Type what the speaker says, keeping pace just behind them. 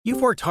You've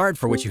worked hard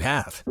for what you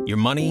have. Your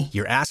money,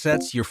 your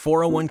assets, your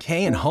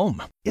 401k, and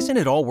home. Isn't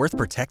it all worth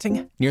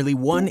protecting? Nearly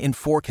 1 in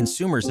 4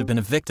 consumers have been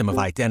a victim of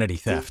identity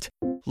theft.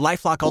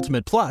 LifeLock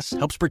Ultimate Plus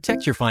helps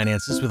protect your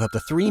finances with up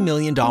to $3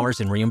 million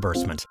in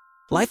reimbursement.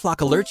 LifeLock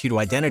alerts you to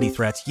identity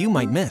threats you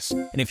might miss.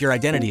 And if your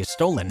identity is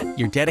stolen,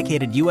 your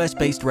dedicated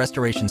U.S.-based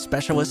restoration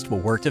specialist will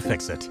work to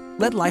fix it.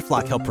 Let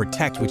LifeLock help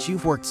protect what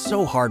you've worked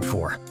so hard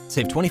for.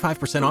 Save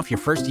 25% off your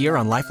first year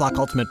on LifeLock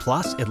Ultimate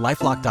Plus at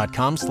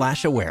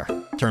LifeLock.com/aware.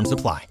 Terms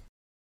apply.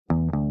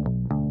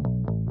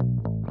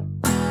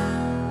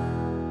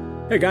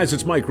 Hey guys,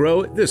 it's Mike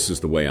Rowe. This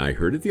is The Way I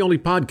Heard It, the only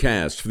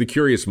podcast for the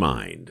curious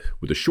mind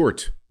with a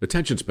short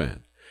attention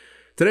span.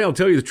 Today I'll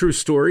tell you the true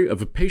story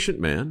of a patient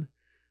man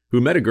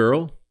who met a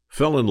girl,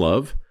 fell in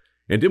love,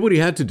 and did what he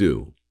had to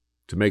do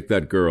to make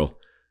that girl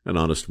an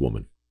honest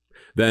woman.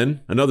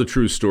 Then another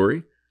true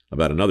story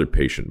about another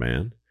patient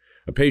man,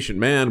 a patient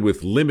man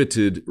with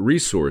limited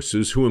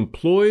resources who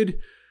employed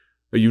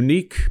a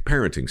unique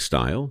parenting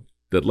style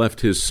that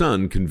left his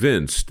son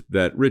convinced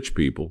that rich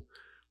people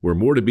were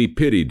more to be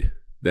pitied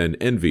than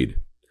envied.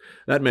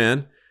 That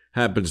man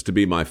happens to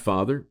be my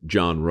father,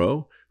 John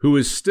Rowe, who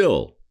is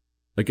still,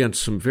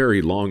 against some very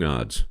long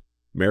odds,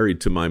 married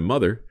to my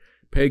mother,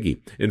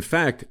 Peggy. In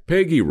fact,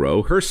 Peggy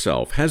Rowe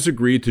herself has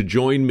agreed to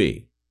join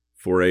me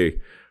for a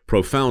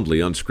profoundly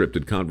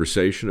unscripted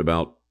conversation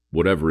about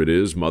whatever it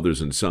is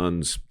mothers and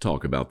sons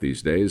talk about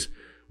these days,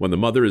 when the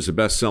mother is a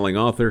best-selling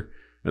author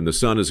and the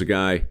son is a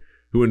guy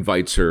who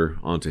invites her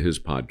onto his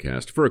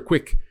podcast for a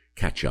quick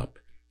catch-up.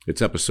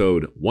 It's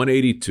episode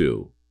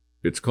 182.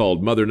 It's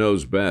called Mother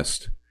Knows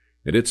Best,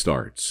 and it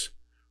starts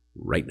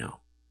right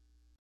now.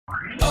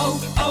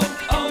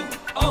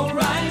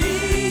 O'Reilly!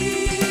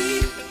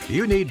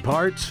 You need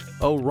parts?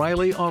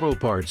 O'Reilly Auto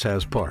Parts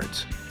has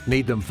parts.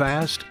 Need them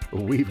fast?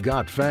 We've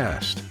got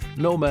fast.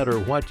 No matter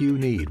what you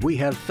need, we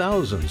have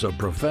thousands of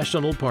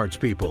professional parts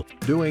people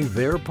doing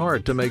their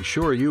part to make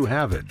sure you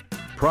have it.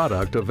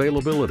 Product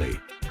availability.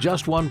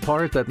 Just one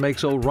part that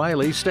makes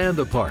O'Reilly stand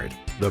apart.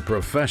 The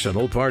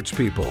professional parts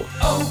people.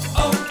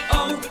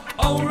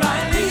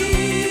 O'Reilly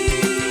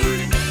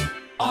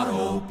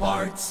Auto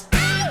Parts.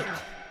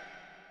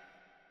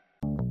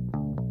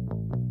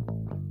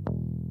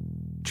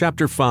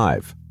 Chapter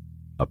 5.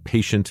 A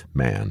Patient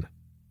Man.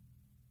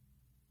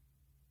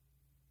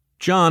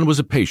 John was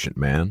a patient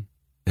man.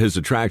 His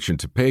attraction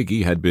to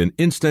Peggy had been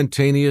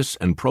instantaneous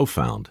and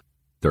profound.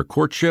 Their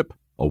courtship,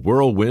 a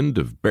whirlwind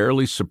of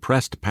barely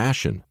suppressed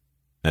passion.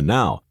 And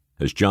now,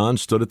 as John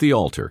stood at the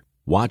altar,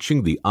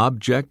 watching the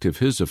object of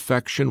his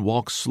affection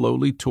walk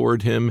slowly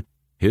toward him,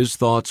 his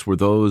thoughts were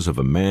those of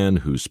a man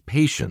whose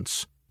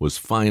patience was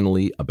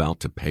finally about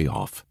to pay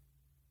off.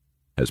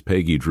 As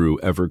Peggy drew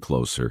ever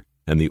closer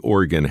and the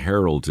organ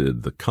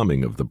heralded the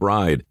coming of the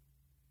bride,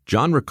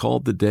 John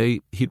recalled the day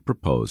he'd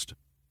proposed.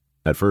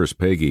 At first,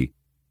 Peggy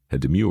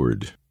had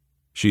demurred.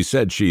 She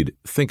said she'd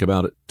think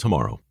about it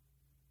tomorrow.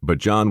 But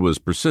John was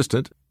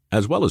persistent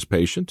as well as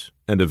patient,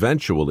 and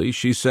eventually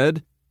she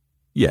said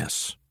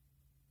yes.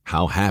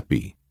 How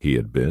happy he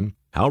had been,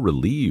 how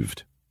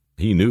relieved.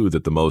 He knew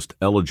that the most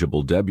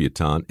eligible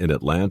debutante in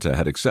Atlanta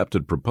had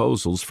accepted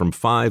proposals from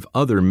 5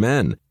 other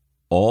men,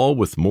 all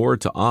with more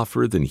to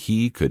offer than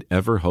he could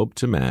ever hope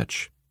to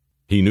match.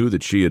 He knew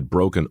that she had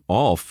broken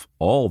off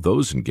all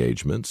those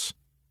engagements.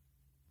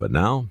 But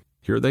now,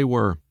 here they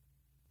were,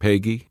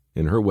 Peggy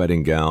in her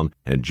wedding gown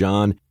and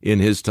John in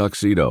his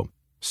tuxedo,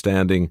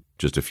 standing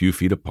just a few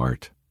feet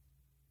apart.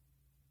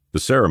 The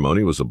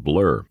ceremony was a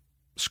blur.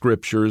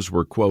 Scriptures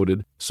were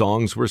quoted,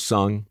 songs were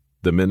sung,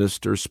 the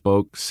minister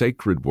spoke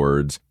sacred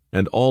words,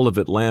 and all of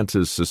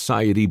Atlanta's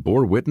society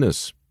bore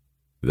witness.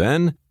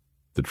 Then,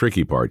 the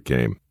tricky part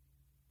came.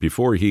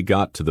 Before he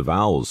got to the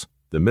vows,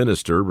 the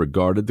minister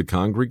regarded the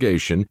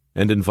congregation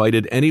and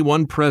invited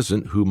anyone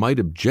present who might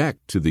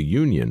object to the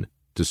union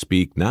to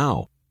speak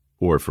now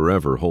or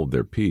forever hold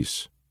their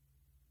peace.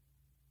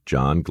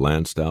 John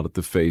glanced out at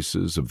the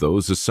faces of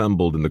those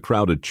assembled in the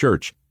crowded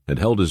church and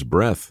held his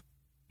breath.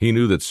 He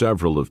knew that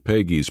several of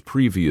Peggy's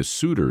previous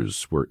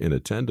suitors were in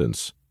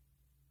attendance.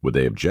 Would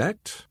they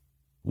object?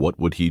 What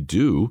would he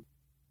do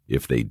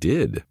if they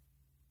did?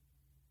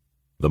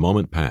 The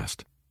moment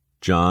passed.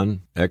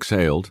 John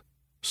exhaled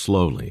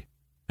slowly,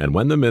 and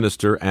when the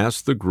minister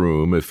asked the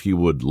groom if he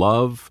would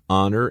love,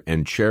 honor,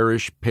 and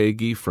cherish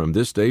Peggy from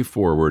this day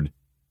forward,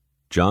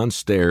 John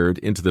stared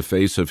into the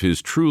face of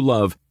his true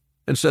love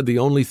and said the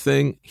only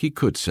thing he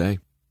could say.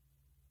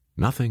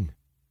 Nothing.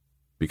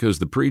 Because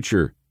the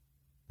preacher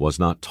was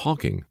not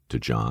talking to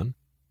John.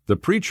 The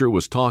preacher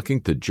was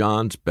talking to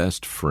John's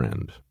best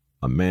friend,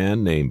 a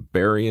man named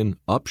Berrien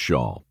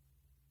Upshaw,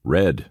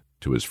 Red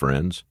to his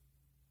friends.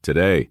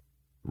 Today,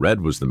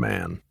 Red was the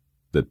man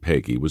that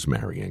Peggy was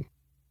marrying.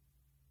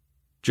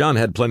 John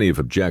had plenty of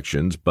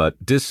objections,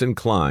 but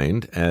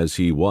disinclined as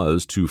he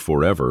was to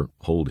forever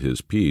hold his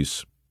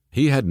peace,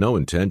 he had no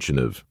intention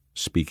of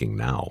speaking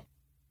now.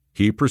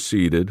 He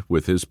proceeded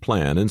with his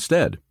plan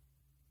instead.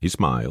 He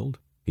smiled,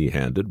 he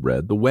handed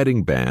Red the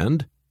wedding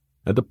band,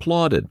 and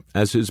applauded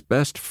as his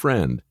best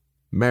friend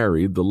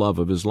married the love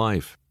of his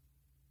life.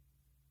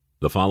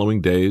 The following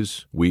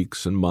days,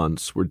 weeks, and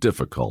months were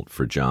difficult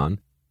for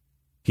John.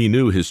 He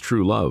knew his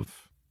true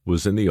love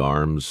was in the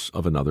arms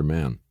of another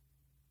man.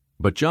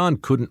 But John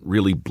couldn't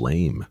really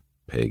blame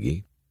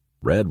Peggy.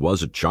 Red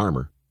was a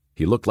charmer.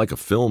 He looked like a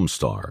film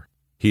star.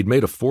 He'd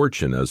made a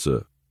fortune as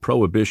a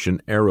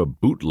Prohibition-era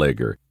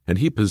bootlegger, and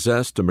he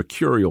possessed a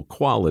mercurial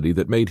quality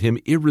that made him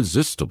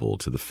irresistible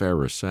to the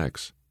fairer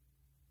sex.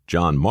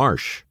 John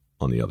Marsh,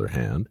 on the other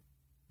hand,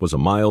 was a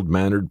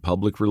mild-mannered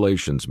public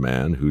relations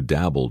man who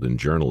dabbled in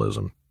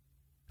journalism.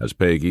 As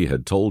Peggy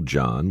had told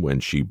John when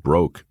she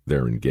broke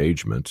their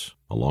engagement,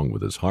 along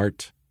with his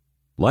heart,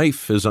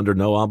 life is under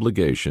no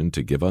obligation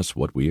to give us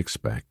what we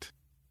expect.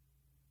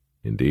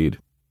 Indeed.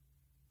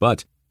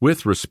 But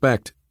with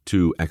respect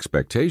to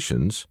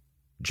expectations,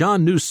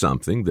 John knew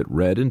something that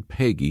Red and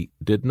Peggy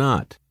did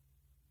not.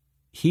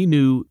 He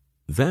knew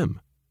them.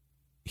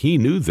 He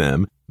knew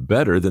them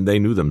better than they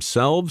knew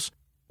themselves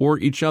or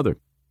each other.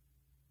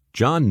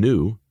 John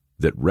knew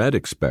that Red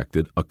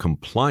expected a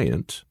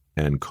compliant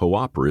and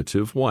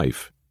cooperative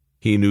wife.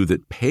 He knew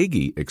that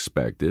Peggy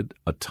expected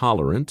a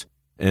tolerant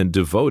and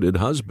devoted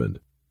husband.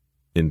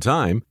 In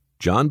time,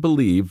 John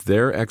believed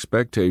their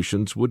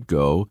expectations would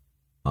go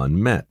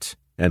unmet.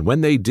 And when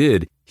they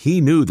did,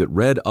 he knew that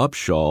Red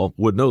Upshaw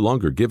would no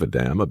longer give a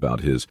damn about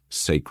his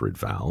sacred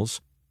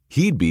vows.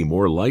 He'd be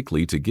more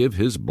likely to give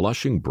his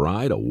blushing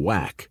bride a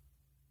whack.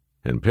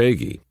 And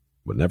Peggy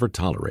would never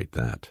tolerate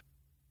that.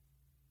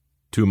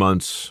 2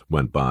 months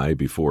went by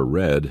before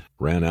Red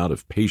ran out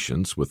of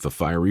patience with the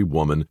fiery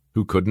woman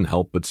who couldn't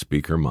help but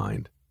speak her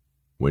mind.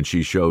 When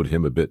she showed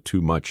him a bit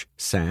too much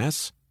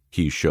sass,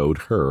 he showed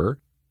her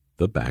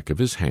the back of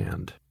his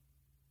hand.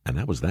 And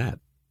that was that.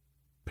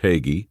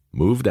 Peggy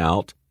moved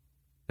out,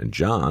 and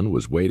John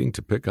was waiting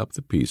to pick up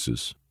the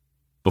pieces.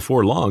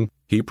 Before long,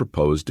 he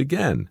proposed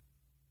again.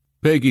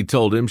 Peggy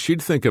told him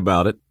she'd think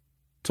about it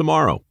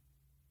tomorrow.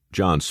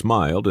 John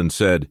smiled and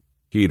said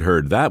he'd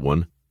heard that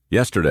one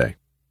yesterday.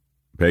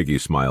 Peggy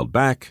smiled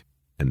back,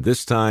 and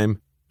this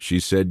time she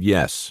said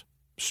yes,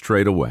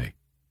 straight away.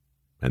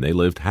 And they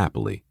lived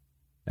happily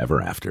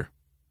ever after.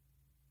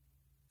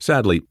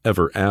 Sadly,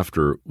 ever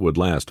after would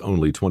last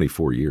only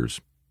 24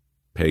 years.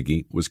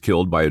 Peggy was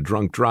killed by a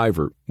drunk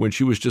driver when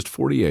she was just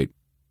 48.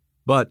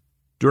 But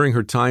during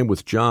her time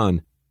with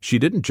John, she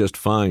didn't just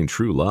find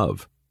true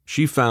love.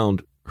 She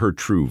found her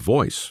true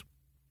voice.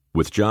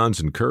 With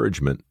John's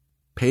encouragement,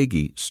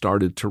 Peggy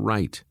started to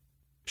write.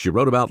 She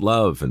wrote about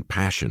love and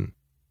passion,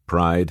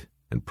 pride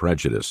and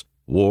prejudice,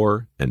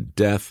 war and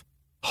death,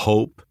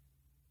 hope,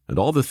 and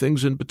all the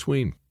things in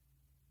between.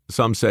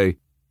 Some say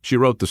she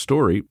wrote the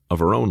story of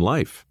her own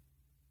life.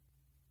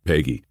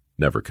 Peggy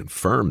never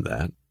confirmed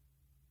that.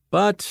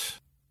 But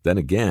then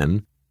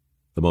again,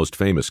 the most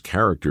famous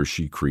character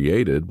she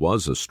created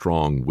was a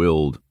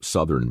strong-willed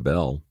Southern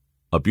belle,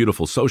 a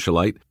beautiful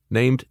socialite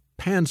named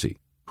Pansy,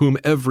 whom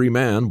every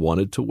man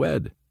wanted to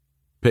wed.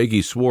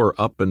 Peggy swore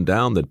up and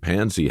down that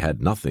Pansy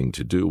had nothing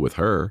to do with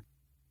her.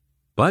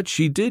 But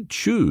she did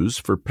choose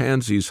for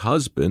Pansy's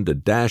husband a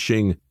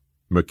dashing,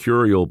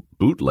 mercurial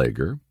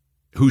bootlegger,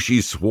 who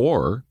she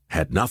swore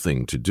had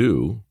nothing to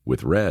do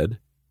with Red.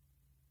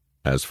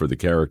 As for the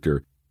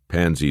character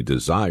Pansy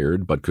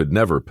desired but could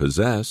never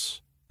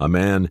possess, a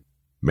man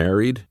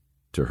married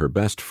to her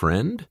best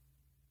friend?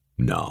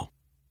 No,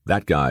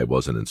 that guy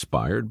wasn't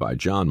inspired by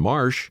John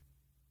Marsh.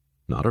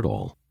 Not at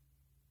all.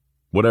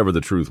 Whatever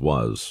the truth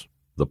was,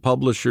 the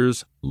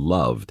publishers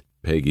loved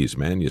Peggy's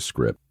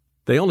manuscript.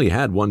 They only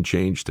had one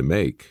change to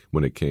make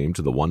when it came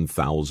to the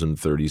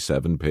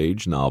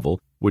 1,037-page novel,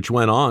 which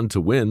went on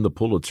to win the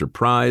Pulitzer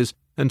Prize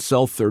and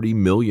sell 30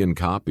 million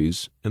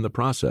copies in the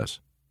process.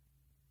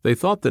 They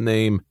thought the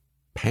name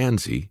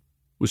Pansy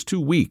was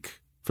too weak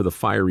for the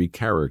fiery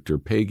character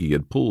Peggy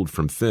had pulled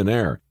from thin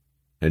air,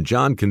 and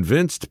John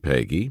convinced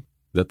Peggy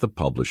that the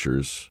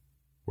publishers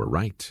were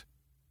right.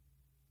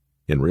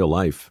 In real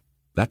life,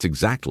 that's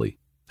exactly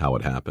how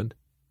it happened.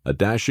 A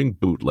dashing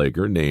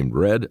bootlegger named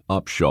Red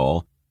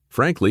Upshaw,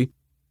 frankly,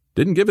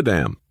 didn't give a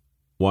damn,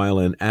 while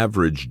an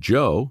average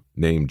Joe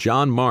named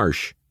John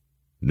Marsh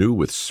knew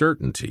with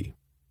certainty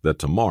that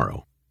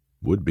tomorrow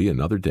would be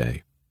another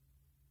day.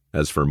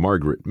 As for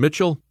Margaret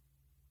Mitchell,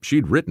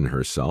 she'd written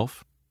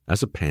herself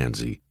as a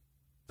pansy,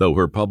 though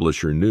her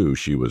publisher knew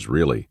she was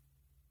really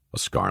a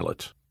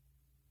scarlet.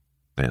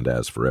 And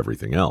as for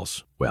everything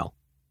else, well,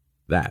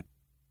 that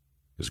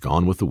is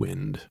gone with the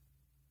wind.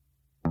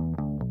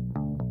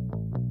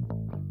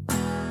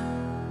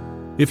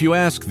 If you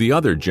ask the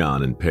other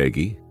John and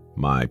Peggy,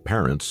 my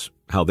parents,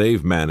 how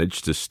they've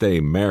managed to stay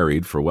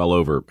married for well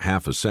over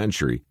half a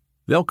century,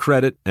 they'll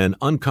credit an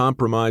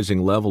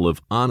uncompromising level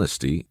of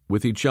honesty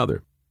with each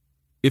other.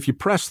 If you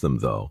press them,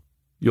 though,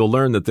 you'll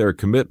learn that their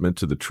commitment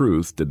to the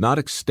truth did not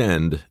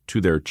extend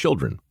to their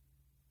children.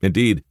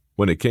 Indeed,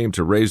 when it came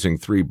to raising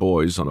 3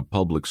 boys on a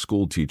public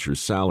school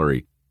teacher's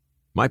salary,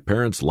 my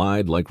parents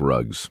lied like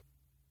rugs.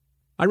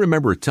 I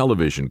remember a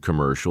television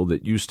commercial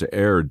that used to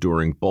air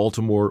during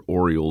Baltimore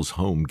Orioles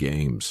home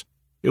games.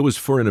 It was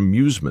for an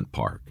amusement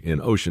park in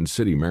Ocean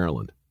City,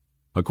 Maryland.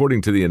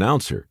 According to the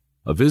announcer,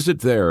 a visit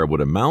there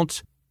would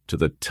amount to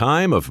the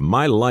time of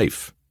my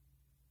life.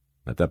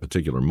 At that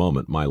particular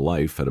moment, my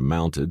life had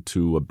amounted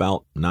to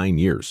about 9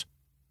 years.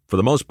 For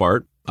the most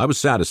part, I was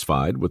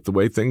satisfied with the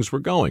way things were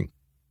going.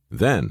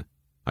 Then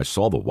I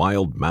saw the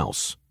wild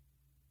mouse.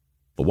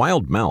 The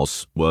wild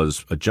mouse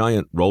was a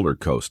giant roller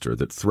coaster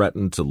that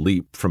threatened to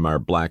leap from our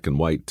black and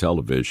white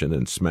television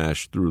and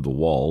smash through the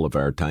wall of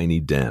our tiny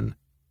den.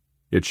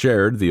 It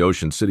shared the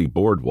Ocean City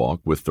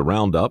boardwalk with the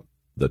Roundup,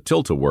 the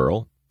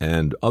Tilt-A-Whirl,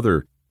 and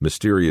other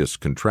mysterious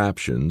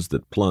contraptions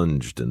that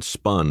plunged and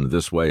spun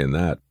this way and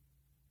that.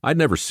 I'd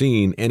never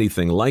seen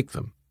anything like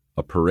them,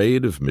 a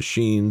parade of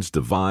machines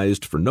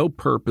devised for no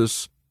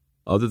purpose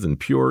other than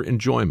pure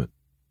enjoyment.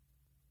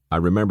 I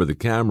remember the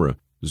camera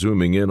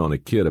zooming in on a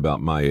kid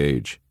about my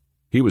age.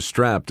 He was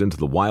strapped into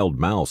the wild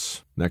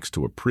mouse next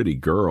to a pretty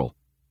girl,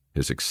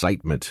 his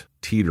excitement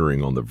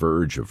teetering on the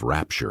verge of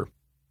rapture.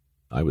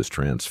 I was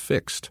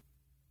transfixed.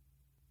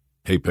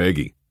 "Hey,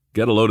 Peggy,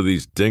 get a load of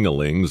these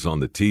ding-a-lings on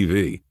the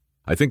TV.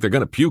 I think they're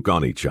going to puke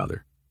on each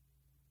other."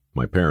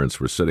 My parents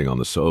were sitting on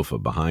the sofa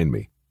behind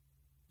me.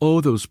 "Oh,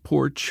 those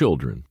poor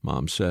children,"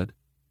 Mom said.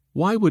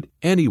 "Why would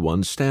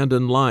anyone stand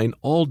in line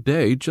all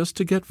day just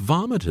to get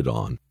vomited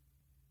on?"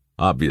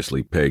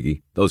 "Obviously,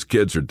 Peggy, those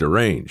kids are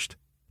deranged.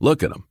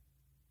 Look at them."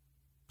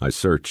 I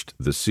searched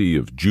the sea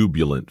of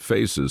jubilant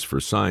faces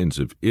for signs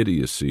of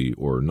idiocy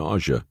or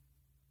nausea.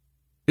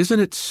 "Isn't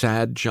it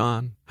sad,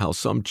 John, how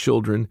some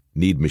children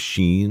need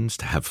machines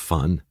to have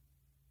fun?"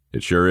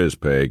 "It sure is,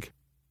 Peg.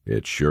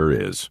 It sure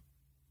is."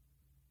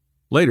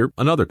 Later,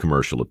 another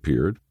commercial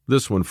appeared,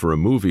 this one for a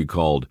movie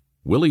called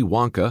Willy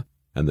Wonka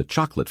and the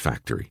Chocolate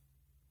Factory.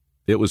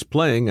 It was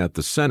playing at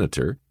the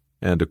Senator,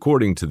 and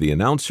according to the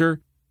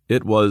announcer,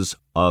 it was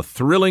a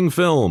thrilling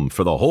film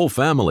for the whole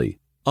family,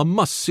 a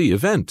must-see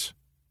event.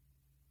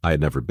 I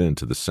had never been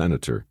to the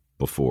Senator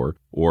before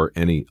or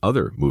any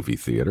other movie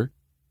theater.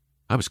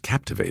 I was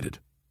captivated.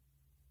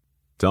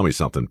 "Tell me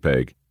something,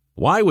 Peg.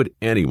 Why would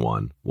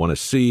anyone want to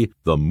see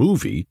the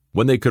movie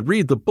when they could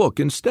read the book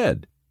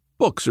instead?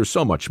 Books are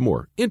so much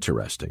more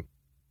interesting."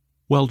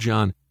 "Well,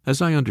 John,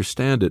 as I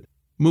understand it,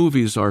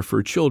 movies are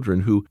for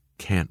children who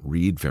can't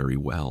read very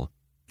well.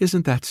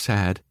 Isn't that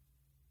sad?"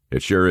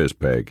 "It sure is,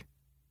 Peg.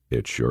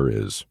 It sure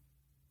is."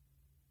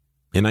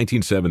 In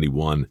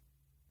 1971,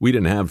 we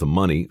didn't have the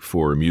money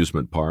for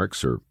amusement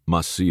parks or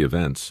must-see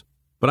events,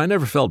 but I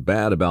never felt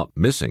bad about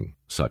missing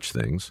such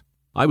things.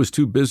 I was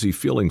too busy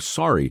feeling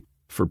sorry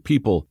for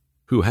people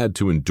who had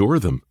to endure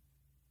them.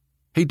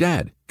 "Hey,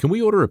 Dad, can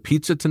we order a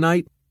pizza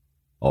tonight?"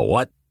 "A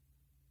what?"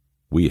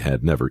 We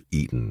had never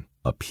eaten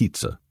a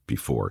pizza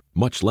before,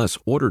 much less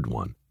ordered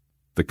one.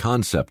 The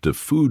concept of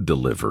food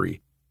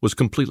delivery was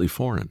completely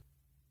foreign.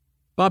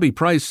 "Bobby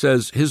Price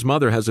says his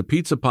mother has a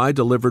pizza pie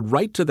delivered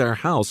right to their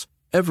house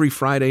every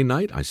Friday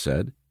night," I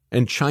said,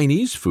 "and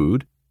Chinese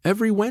food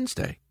every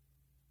Wednesday."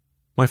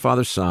 My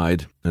father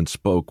sighed and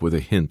spoke with a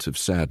hint of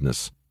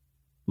sadness.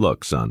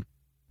 "Look, son,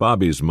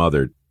 Bobby's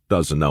mother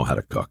doesn't know how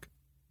to cook.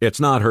 It's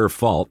not her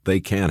fault they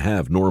can't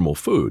have normal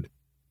food."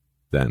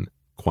 Then,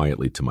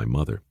 quietly to my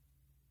mother,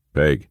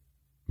 "Peg,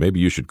 maybe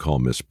you should call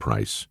Miss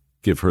Price.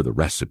 Give her the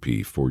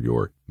recipe for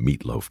your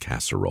meatloaf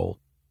casserole."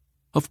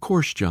 "Of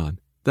course, John.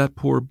 That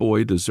poor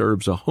boy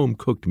deserves a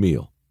home-cooked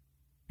meal."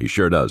 "He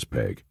sure does,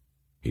 Peg.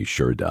 He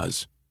sure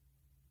does."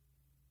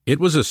 It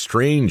was a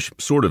strange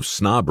sort of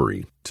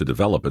snobbery to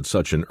develop at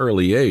such an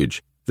early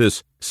age,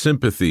 this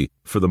sympathy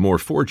for the more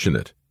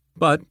fortunate.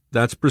 But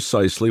that's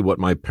precisely what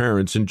my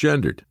parents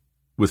engendered.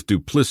 With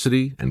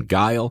duplicity and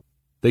guile,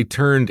 they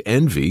turned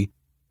envy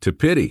to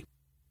pity.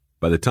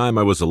 By the time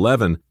I was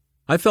 11,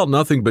 I felt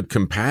nothing but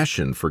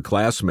compassion for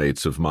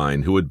classmates of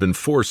mine who had been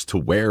forced to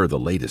wear the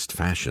latest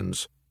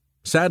fashions.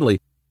 Sadly,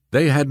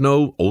 they had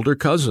no older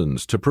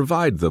cousins to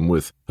provide them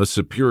with a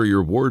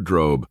superior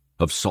wardrobe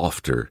of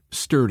softer,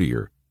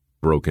 sturdier,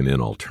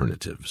 broken-in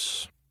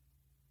alternatives.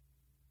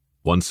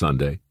 One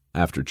Sunday,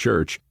 after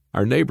church,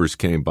 our neighbors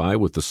came by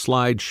with the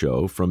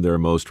slideshow from their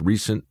most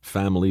recent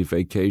family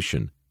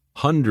vacation,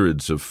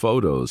 hundreds of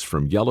photos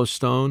from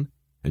Yellowstone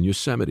and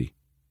Yosemite.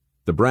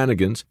 The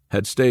Brannigans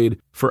had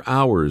stayed for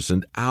hours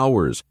and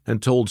hours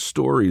and told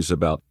stories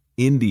about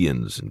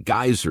Indians and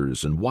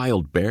geysers and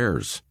wild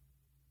bears.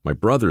 My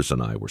brothers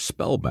and I were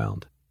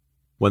spellbound.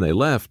 When they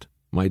left,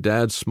 my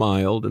dad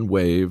smiled and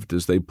waved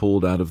as they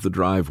pulled out of the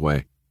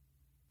driveway.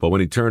 But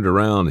when he turned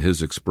around,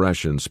 his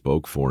expression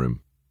spoke for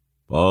him.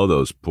 "Oh,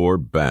 those poor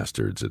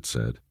bastards," it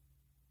said.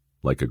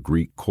 Like a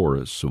Greek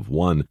chorus of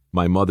one,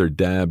 my mother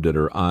dabbed at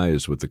her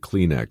eyes with the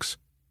Kleenex.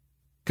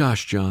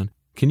 "Gosh, John,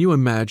 can you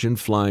imagine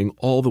flying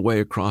all the way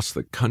across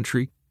the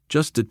country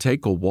just to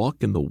take a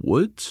walk in the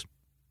woods?"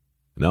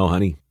 "No,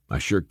 honey, I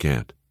sure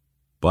can't.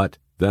 But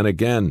then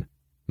again,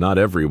 not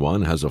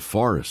everyone has a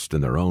forest in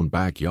their own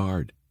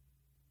backyard."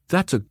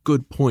 "That's a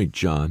good point,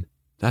 John.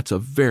 That's a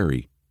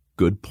very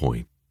good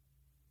point."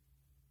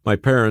 My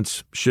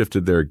parents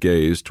shifted their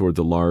gaze toward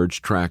the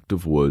large tract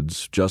of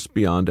woods just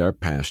beyond our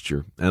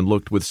pasture and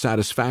looked with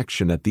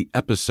satisfaction at the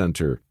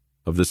epicenter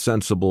of the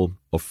sensible,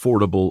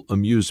 affordable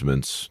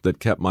amusements that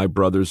kept my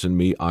brothers and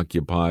me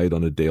occupied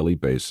on a daily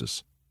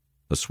basis.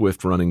 A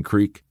swift-running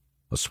creek,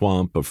 a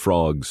swamp of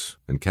frogs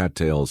and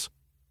cattails,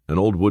 an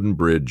old wooden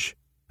bridge,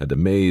 and a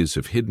maze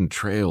of hidden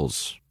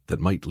trails that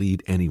might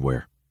lead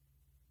anywhere.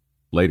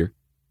 Later,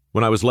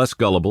 when I was less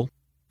gullible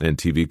and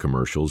TV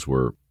commercials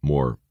were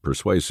more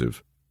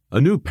persuasive,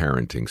 a new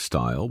parenting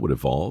style would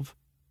evolve,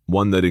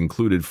 one that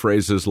included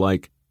phrases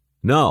like,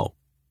 "No,"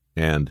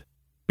 and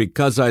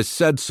 "because I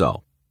said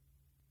so."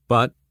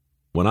 But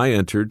when I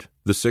entered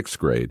the 6th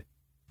grade,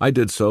 I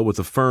did so with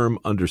a firm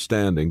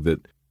understanding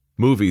that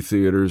movie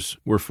theaters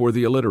were for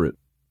the illiterate,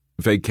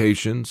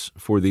 vacations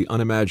for the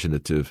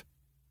unimaginative,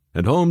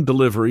 and home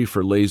delivery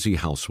for lazy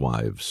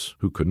housewives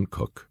who couldn't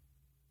cook.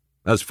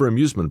 As for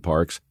amusement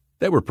parks,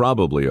 they were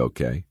probably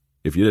okay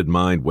if you didn't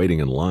mind waiting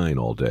in line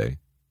all day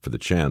for the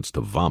chance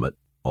to vomit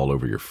all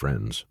over your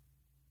friends.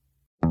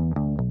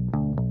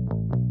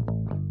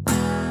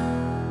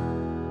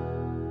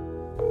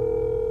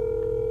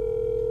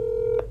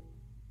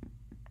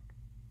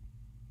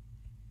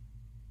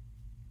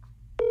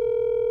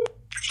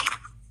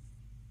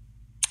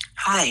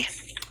 Hi.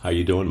 How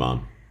you doing,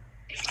 Mom?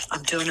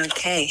 I'm doing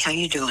okay. How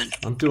you doing?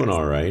 I'm doing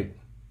all right.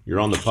 You're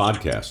on the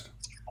podcast.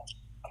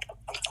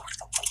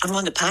 I'm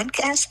on the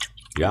podcast?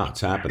 Yeah,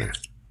 it's happening.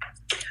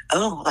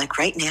 Oh, like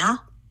right now?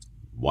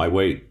 Why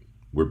wait?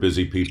 We're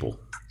busy people.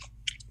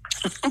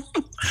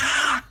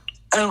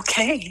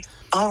 Okay.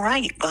 All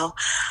right. Well,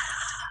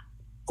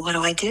 what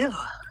do I do?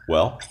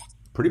 Well,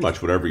 pretty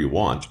much whatever you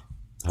want.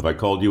 Have I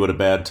called you at a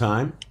bad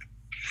time?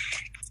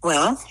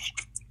 Well,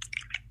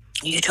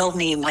 you told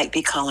me you might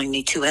be calling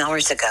me 2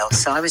 hours ago,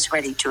 so I was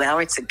ready 2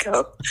 hours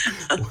ago.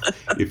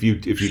 If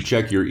you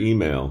check your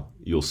email,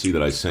 you'll see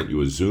that I sent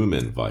you a Zoom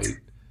invite,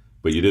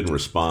 but you didn't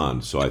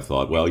respond. So I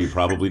thought, well, you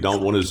probably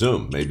don't want to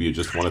Zoom. Maybe you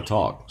just want to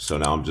talk. So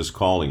now I'm just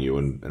calling you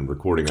and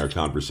recording our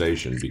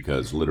conversation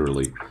because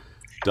literally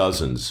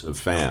dozens of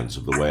fans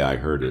of The Way I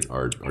Heard It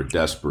are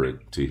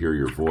desperate to hear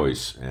your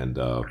voice and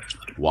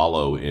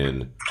wallow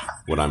in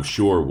what I'm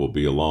sure will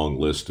be a long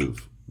list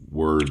of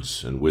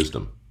words and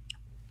wisdom.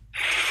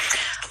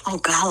 Oh,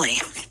 golly.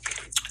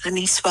 Let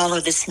me swallow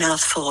this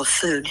mouthful of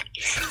food,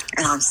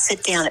 and I'll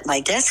sit down at my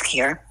desk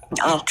here.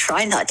 I'll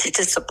try not to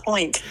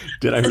disappoint.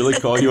 Did I really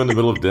call you in the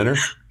middle of dinner?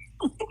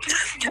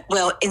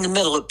 Well, in the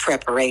middle of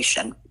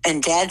preparation,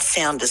 and Dad's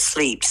sound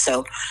asleep,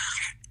 so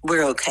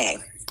we're okay.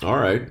 All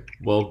right.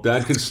 Well,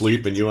 Dad can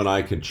sleep, and you and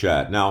I can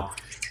chat. Now,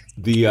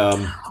 the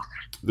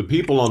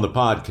people on the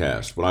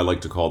podcast, what I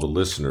like to call the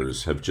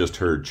listeners, have just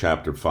heard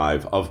Chapter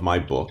 5 of my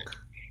book,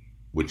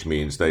 which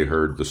means they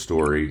heard the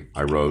story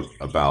I wrote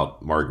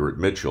about Margaret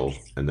Mitchell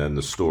and then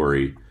the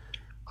story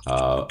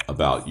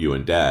about you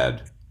and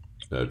Dad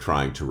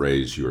trying to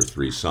raise your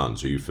 3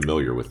 sons. Are you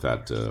familiar with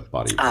that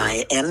body of work?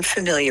 I am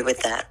familiar with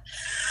that.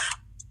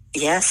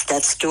 Yes,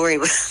 that story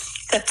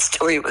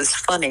was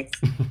funny.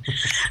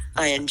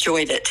 I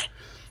enjoyed it.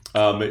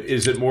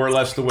 Is it more or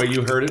less the way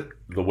you heard it,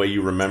 the way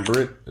you remember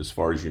it, as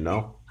far as you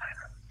know?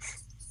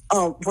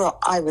 Oh, well,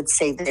 I would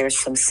say there's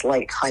some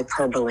slight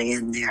hyperbole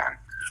in there.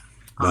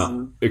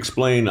 Now,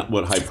 explain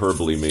what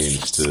hyperbole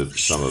means to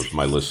some of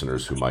my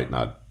listeners who might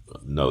not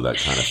know that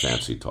kind of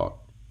fancy talk.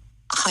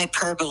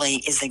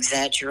 Hyperbole is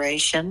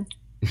exaggeration.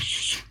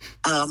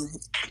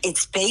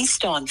 It's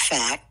based on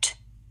fact,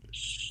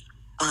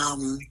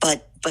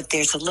 but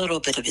there's a little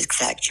bit of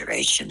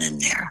exaggeration in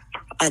there.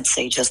 I'd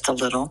say just a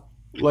little.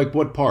 Like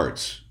what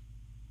parts?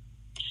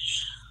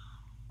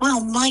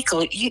 Well,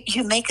 Michael,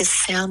 you make us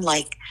sound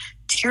like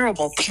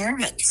terrible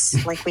parents.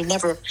 Like we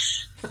never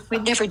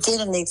did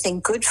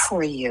anything good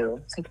for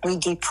you. Like we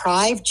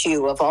deprived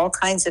you of all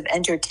kinds of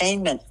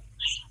entertainment.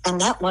 And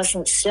that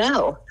wasn't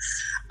so.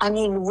 I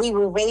mean, we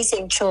were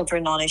raising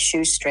children on a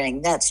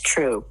shoestring. That's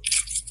true.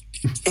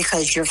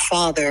 Because your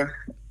father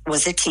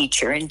was a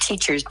teacher, and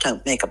teachers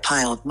don't make a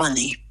pile of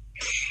money.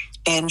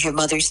 And your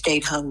mother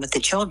stayed home with the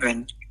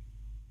children.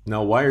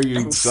 Now, why are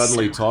you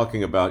suddenly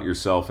talking about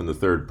yourself in the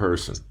third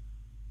person?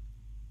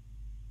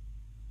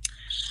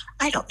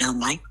 I don't know,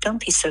 Mike.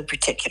 Don't be so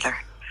particular.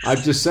 I'm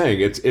just saying,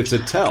 it's a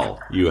tell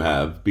you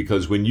have,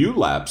 because when you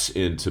lapse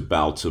into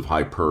bouts of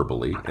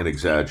hyperbole and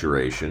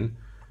exaggeration,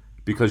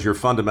 because you're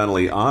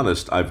fundamentally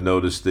honest, I've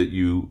noticed that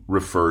you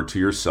refer to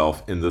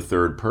yourself in the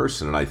third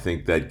person, and I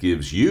think that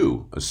gives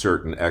you a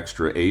certain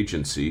extra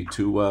agency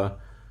to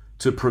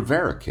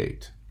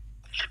prevaricate.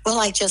 Well,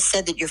 I just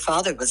said that your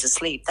father was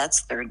asleep.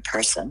 That's third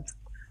person.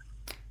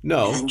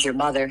 No. And your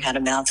mother had a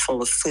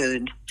mouthful of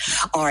food.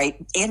 All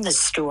right, in the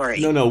story.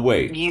 No,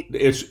 wait.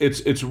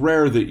 It's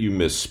rare that you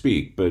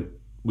misspeak, but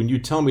when you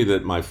tell me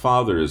that my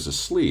father is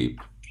asleep,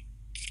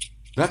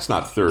 that's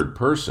not third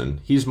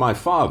person. He's my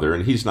father,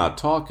 and he's not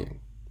talking.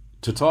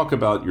 To talk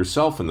about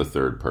yourself in the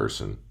third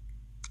person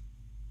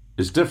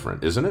is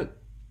different, isn't it?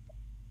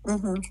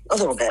 Mm-hmm. A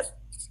little bit.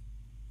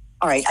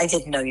 All right, I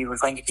didn't know you were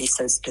going to be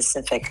so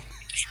specific.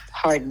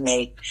 Pardon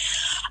me.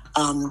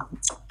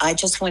 I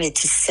just wanted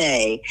to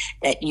say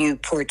that you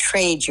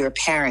portrayed your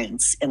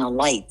parents in a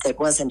light that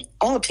wasn't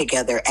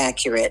altogether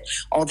accurate,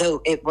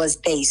 although it was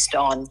based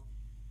on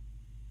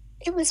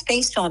It was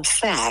based on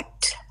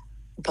fact,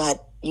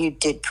 but you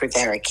did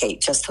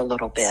prevaricate just a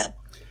little bit.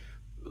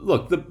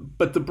 Look,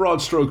 but the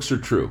broad strokes are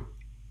true.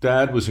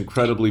 Dad was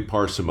incredibly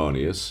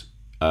parsimonious,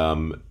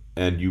 and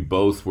you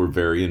both were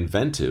very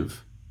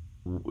inventive.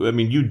 I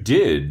mean, you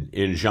did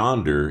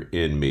engender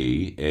in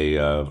me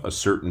a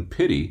certain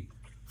pity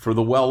for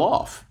the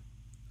well-off.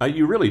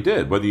 You really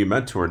did, whether you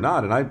meant to or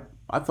not, and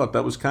I thought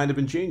that was kind of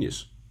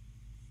ingenious.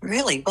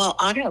 Really? Well,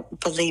 I don't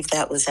believe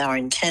that was our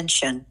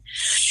intention.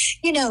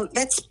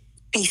 Let's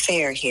be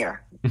fair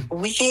here.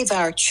 We gave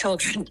our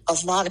children a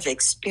lot of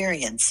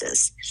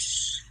experiences.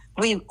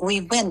 We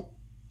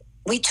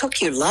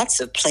took you lots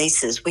of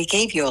places. We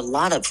gave you a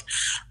lot of,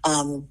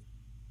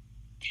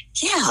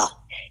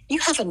 you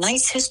have a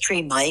nice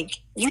history, Mike.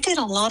 You did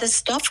a lot of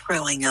stuff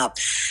growing up.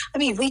 I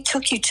mean, we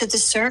took you to the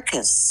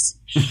circus.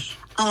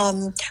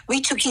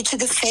 We took you to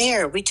the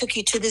fair. We took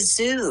you to the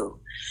zoo.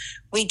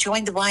 We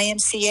joined the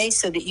YMCA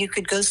so that you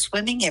could go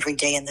swimming every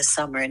day in the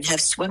summer and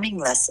have swimming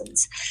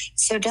lessons.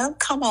 So don't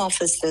come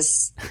off as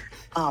this,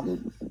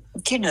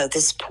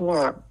 this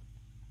poor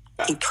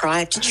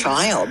deprived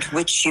child,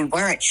 which you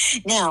weren't.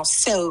 Now,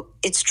 so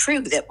it's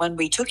true that when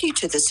we took you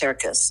to the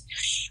circus,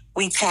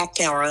 we packed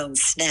our own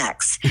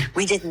snacks.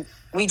 We didn't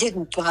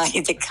buy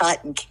the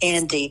cotton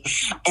candy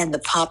and the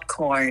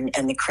popcorn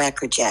and the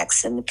Cracker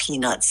Jacks and the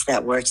peanuts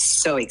that were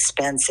so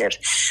expensive.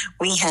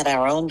 We had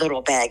our own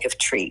little bag of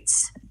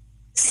treats.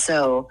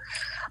 So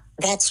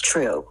that's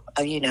true.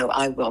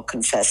 I will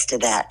confess to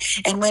that.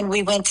 And when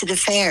we went to the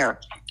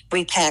fair,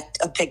 we packed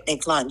a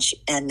picnic lunch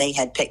and they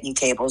had picnic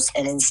tables.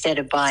 And instead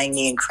of buying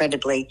the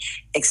incredibly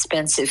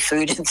expensive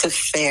food at the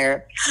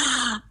fair,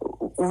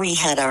 we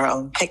had our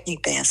own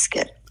picnic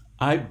basket.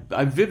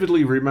 I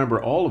vividly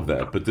remember all of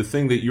that. But the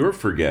thing that you're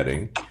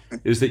forgetting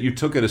is that you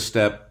took it a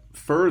step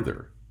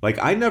further. Like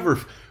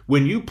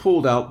when you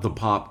pulled out the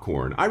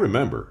popcorn, I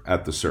remember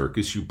at the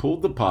circus, you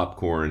pulled the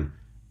popcorn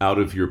out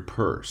of your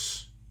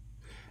purse.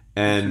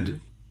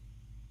 And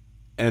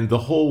the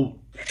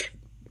whole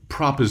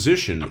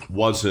proposition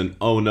wasn't,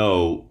 oh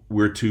no,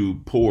 we're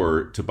too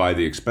poor to buy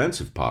the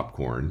expensive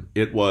popcorn.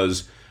 It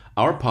was,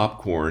 our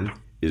popcorn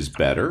is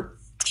better.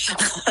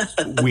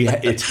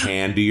 It's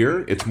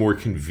handier. It's more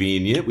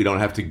convenient. We don't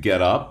have to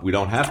get up. We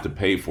don't have to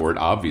pay for it.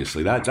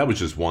 Obviously, that was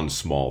just one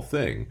small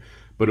thing.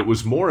 But it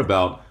was more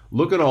about,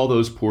 look at all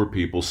those poor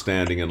people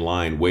standing in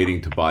line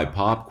waiting to buy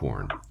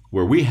popcorn,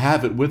 where we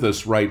have it with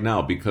us right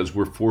now because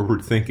we're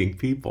forward-thinking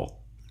people.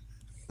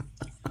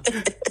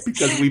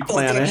 Because we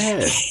plan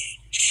ahead.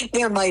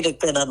 There might have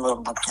been a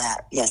little of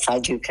that. Yes, I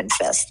do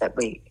confess that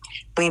we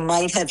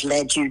might have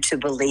led you to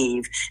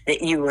believe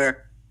that you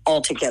were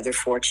altogether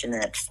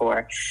fortunate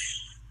for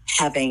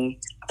having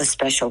a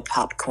special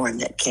popcorn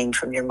that came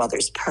from your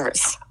mother's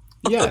purse.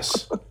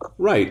 Yes,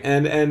 right.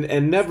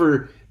 And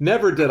never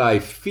did I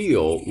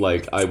feel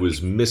like I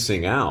was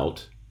missing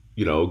out,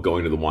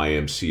 going to the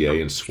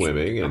YMCA and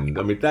swimming. And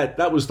I mean,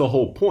 that was the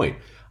whole point.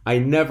 I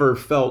never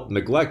felt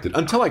neglected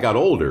until I got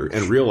older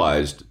and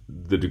realized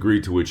the degree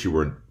to which you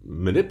were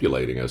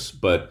manipulating us.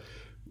 But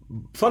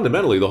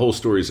fundamentally, the whole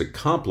story is a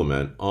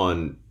compliment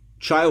on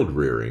child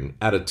rearing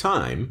at a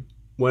time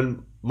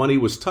when money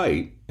was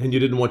tight and you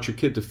didn't want your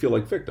kid to feel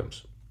like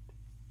victims.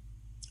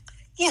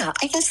 Yeah,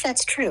 I guess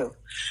that's true.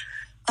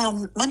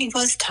 Money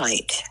was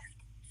tight,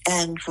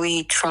 and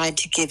we tried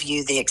to give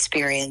you the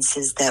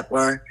experiences that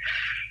were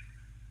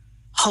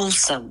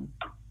wholesome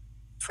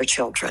for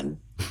children,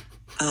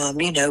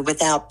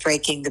 without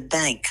breaking the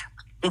bank,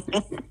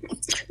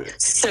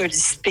 so to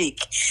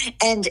speak.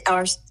 And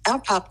our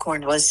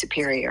popcorn was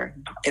superior.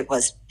 It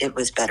was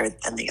better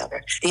than the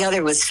other. The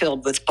other was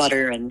filled with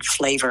butter and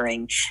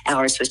flavoring.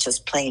 Ours was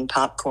just plain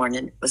popcorn,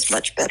 and it was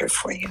much better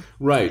for you.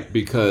 Right,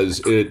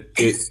 because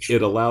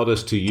it allowed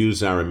us to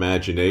use our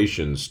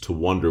imaginations to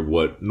wonder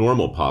what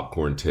normal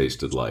popcorn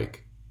tasted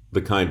like,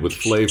 the kind with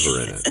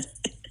flavor in it.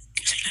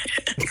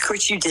 Of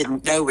course, you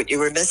didn't know what you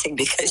were missing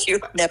because you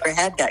never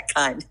had that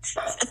kind.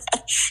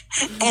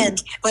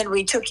 And when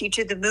we took you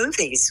to the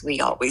movies, we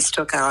always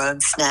took our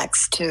own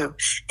snacks, too.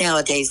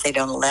 Nowadays, they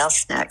don't allow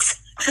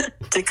snacks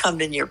to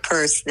come in your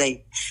purse.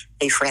 They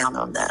frown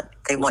on that.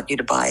 They want you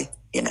to buy,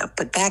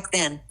 But back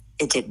then,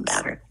 it didn't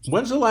matter.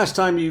 When's the last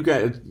time you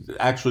guys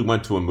actually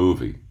went to a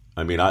movie?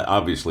 I mean,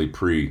 obviously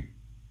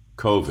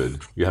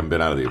pre-COVID, you haven't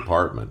been out of the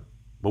apartment.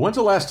 But when's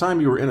the last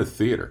time you were in a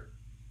theater?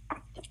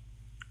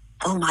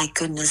 Oh, my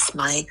goodness,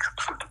 Mike.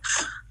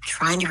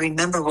 Trying to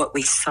remember what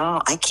we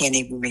saw. I can't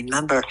even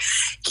remember.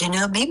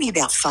 Maybe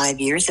about 5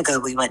 years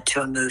ago we went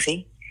to a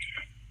movie.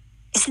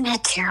 Isn't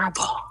that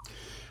terrible?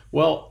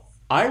 Well,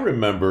 I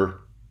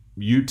remember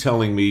you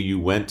telling me you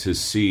wanted to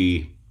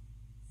see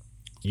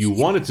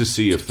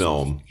a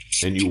film,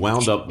 and you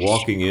wound up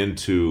walking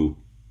into,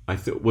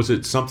 was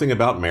it Something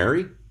About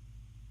Mary?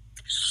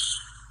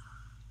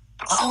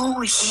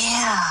 Oh,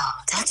 yeah,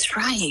 that's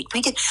right.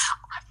 We did.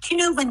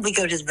 When we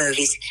go to the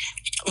movies,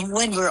 and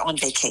when we're on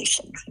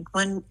vacation,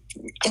 when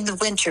in the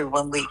winter,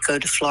 when we go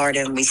to Florida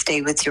and we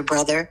stay with your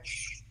brother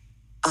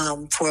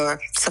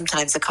for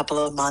sometimes a couple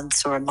of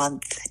months or a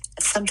month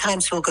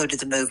Sometimes we'll go to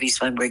the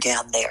movies when we're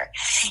down there.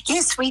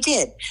 Yes, we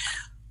did.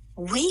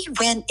 We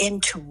went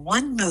into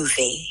one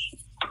movie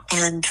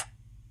and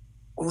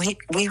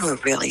we were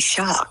really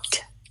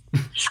shocked.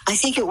 I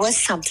think it was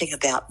Something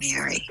About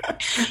Mary.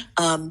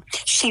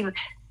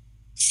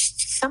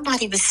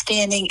 Somebody was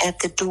standing at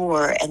the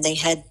door and they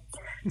had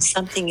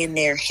something in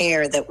their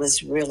hair that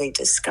was really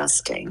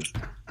disgusting.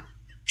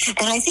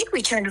 And I think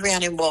we turned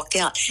around and walked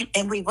out,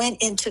 and we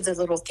went into the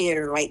little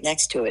theater right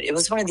next to it. It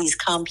was one of these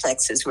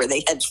complexes where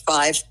they had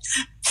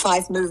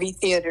five movie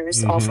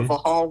theaters off of a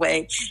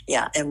hallway.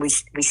 Yeah, and we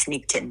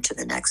sneaked into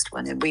the next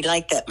one, and we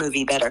liked that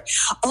movie better.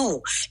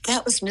 Oh,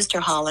 that was Mr.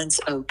 Holland's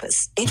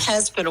Opus. It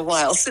has been a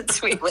while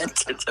since we went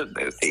to the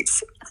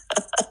movies,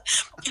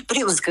 but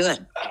it was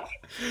good.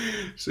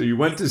 So you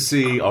went to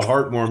see a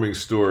heartwarming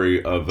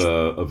story of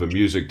a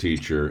music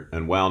teacher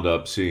and wound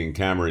up seeing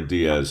Cameron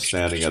Diaz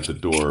standing at the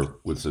door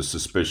with a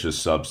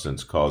suspicious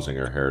substance causing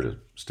her hair to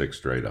stick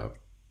straight up.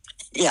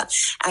 Yeah,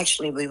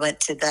 actually, we went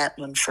to that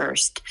one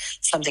first,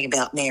 Something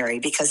About Mary,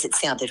 because it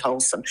sounded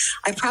wholesome.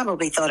 I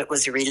probably thought it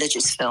was a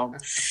religious film,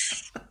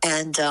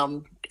 and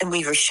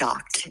we were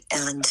shocked,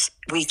 and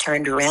we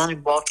turned around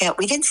and walked out.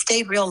 We didn't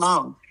stay real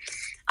long.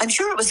 I'm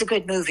sure it was a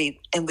good movie,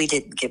 and we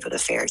didn't give it a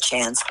fair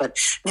chance, but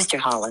Mr.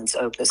 Holland's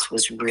Opus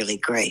was really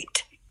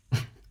great.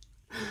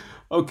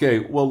 Okay,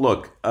 well,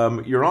 look,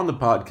 you're on the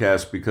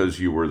podcast because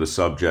you were the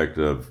subject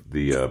of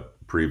the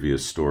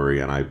previous story,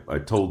 and I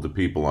told the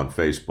people on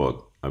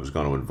Facebook I was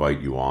going to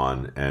invite you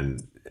on,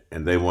 and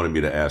they wanted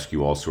me to ask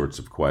you all sorts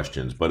of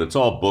questions, but it's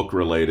all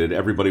book-related.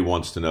 Everybody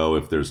wants to know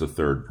if there's a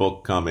third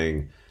book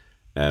coming,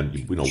 and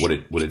you know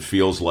what it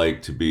feels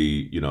like to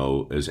be, you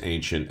know, as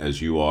ancient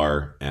as you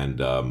are, and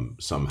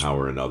somehow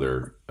or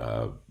another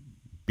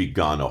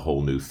begun a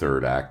whole new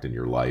third act in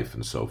your life,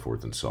 and so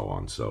forth and so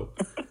on. So,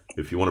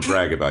 if you want to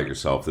brag about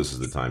yourself, this is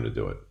the time to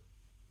do it.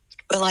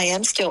 Well, I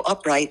am still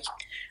upright.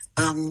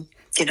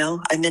 You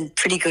know, I'm in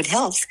pretty good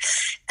health,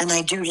 and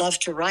I do love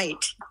to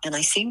write, and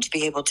I seem to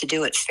be able to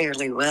do it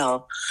fairly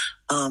well.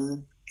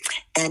 And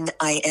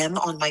I am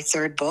on my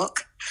third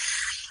book.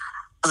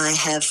 I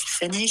have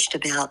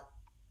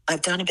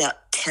I've done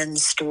about 10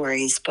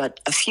 stories, but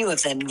a few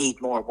of them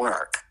need more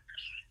work.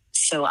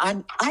 So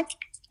I'm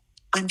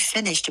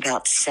finished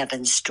about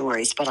 7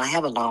 stories, but I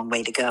have a long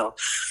way to go.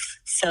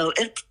 So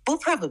it will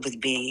probably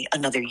be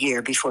another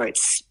year before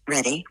it's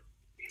ready.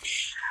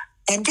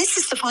 And this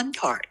is the fun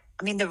part.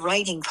 I mean, the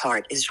writing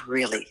part is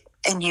really,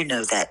 and you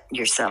know that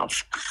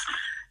yourself,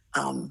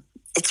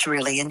 it's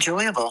really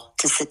enjoyable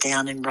to sit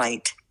down and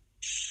write.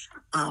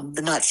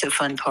 The not so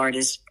fun part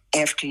is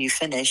after you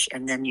finish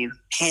and then you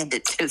hand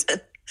it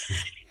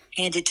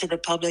to the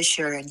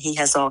publisher, and he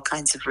has all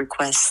kinds of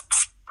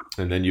requests.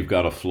 And then you've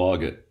got to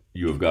flog it.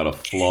 You have got to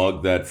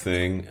flog that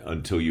thing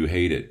until you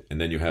hate it.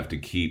 And then you have to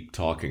keep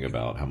talking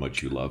about how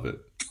much you love it.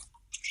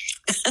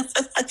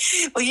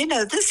 Well, you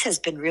know, this has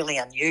been really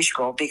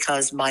unusual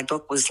because my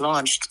book was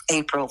launched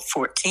April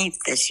 14th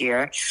this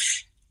year,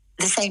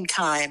 the same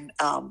time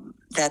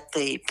that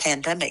the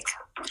pandemic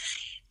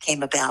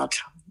came about,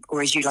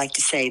 or as you like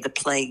to say, the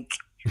plague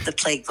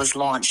was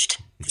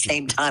launched the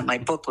same time my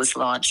book was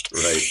launched.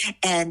 Right.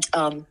 And,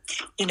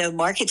 you know,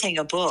 marketing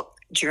a book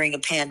during a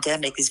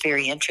pandemic is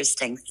very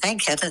interesting.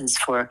 Thank heavens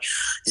for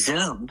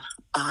Zoom.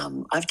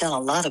 I've done a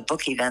lot of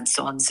book events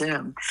on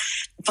Zoom,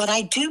 but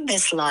I do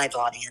miss live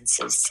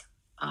audiences.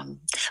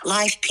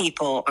 Live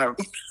people are,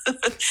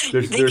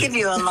 they give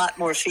you a lot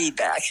more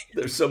feedback.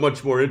 They're so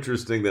much more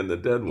interesting than the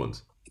dead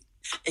ones.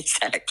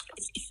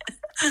 Exactly.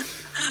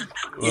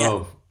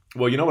 Well,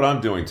 you know what I'm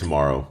doing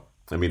tomorrow?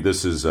 I mean,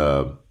 this is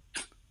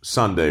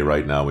Sunday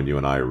right now when you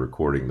and I are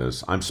recording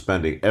this. I'm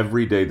spending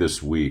every day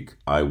this week,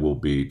 I will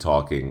be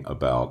talking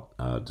about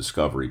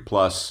Discovery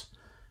Plus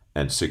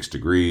and 6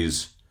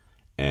 Degrees.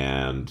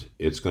 And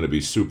it's going to be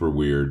super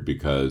weird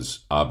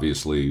because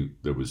obviously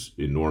there was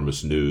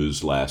enormous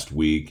news last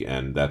week,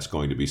 and that's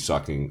going to be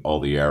sucking all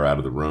the air out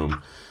of the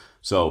room.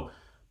 So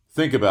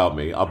think about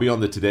me. I'll be on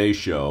the Today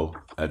Show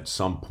at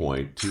some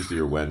point, Tuesday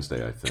or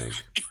Wednesday, I think.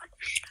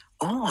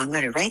 Oh, I'm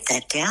going to write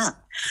that down.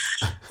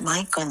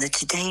 Mike on the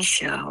Today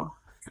Show.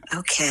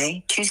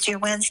 Okay, Tuesday or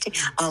Wednesday.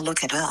 I'll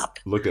look it up.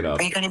 Look it up.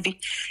 Are you going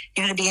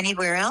to be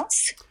anywhere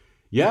else?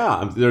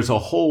 Yeah, there's a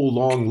whole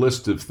long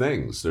list of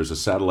things. There's a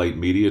satellite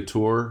media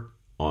tour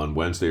on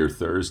Wednesday or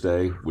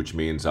Thursday, which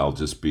means I'll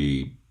just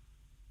be,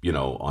 you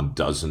know, on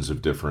dozens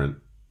of different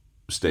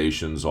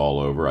stations all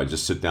over. I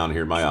just sit down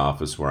here in my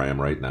office where I am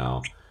right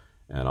now,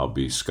 and I'll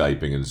be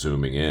Skyping and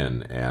Zooming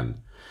in.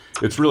 And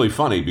it's really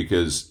funny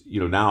because, you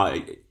know, now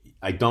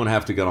I don't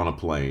have to get on a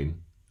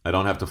plane. I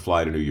don't have to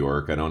fly to New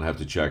York. I don't have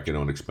to check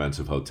into an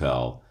expensive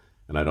hotel.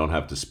 And I don't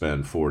have to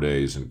spend 4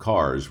 days in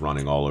cars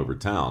running all over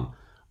town.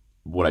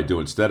 What I do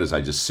instead is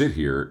I just sit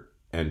here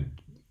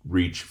and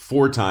reach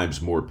 4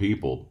 times more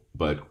people,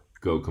 but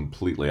go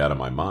completely out of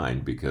my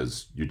mind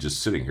because you're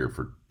just sitting here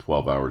for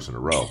 12 hours in a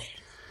row.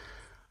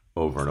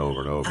 over and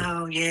over and over.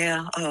 Oh,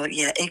 yeah.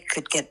 It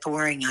could get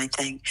boring, I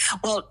think.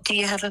 Well, do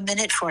you have a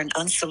minute for an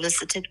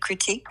unsolicited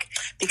critique?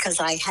 Because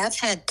I have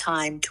had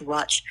time to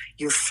watch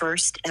your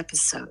first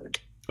episode.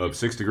 Of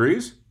 6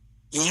 Degrees?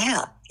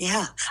 Yeah.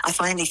 I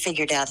finally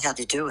figured out how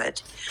to do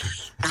it.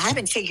 I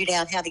haven't figured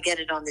out how to get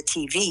it on the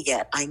TV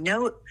yet. I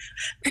know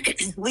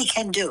we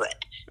can do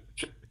it.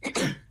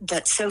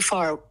 But so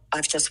far,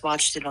 I've just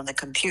watched it on the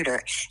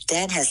computer.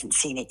 Dad hasn't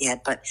seen it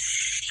yet, but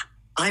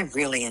I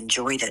really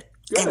enjoyed it.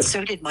 Good. And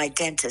so did my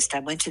dentist.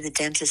 I went to the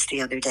dentist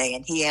the other day,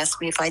 and he asked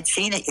me if I'd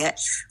seen it yet.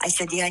 I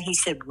said, yeah. He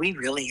said, we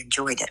really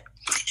enjoyed it.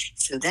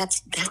 So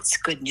that's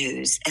good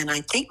news. And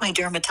I think my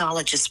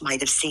dermatologist might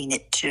have seen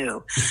it,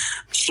 too.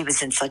 She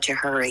was in such a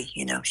hurry.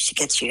 You know, she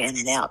gets you in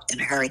and out in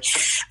a hurry.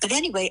 But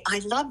anyway, I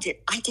loved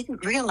it. I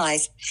didn't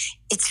realize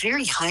it's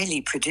very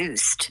highly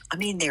produced. I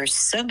mean, there's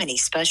so many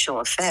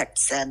special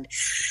effects, and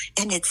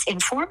it's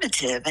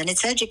informative, and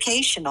it's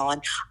educational.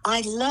 And I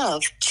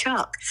love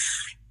Chuck.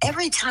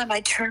 Every time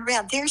I turn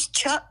around, there's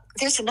Chuck.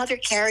 There's another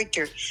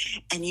character.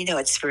 And, you know,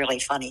 it's really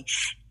funny.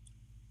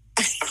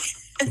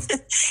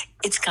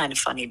 It's kind of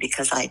funny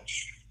because I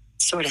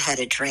sort of had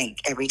a drink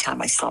every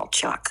time I saw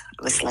Chuck.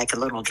 It was like a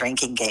little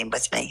drinking game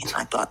with me. And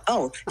I thought,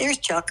 oh, there's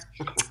Chuck.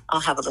 I'll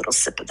have a little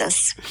sip of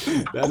this.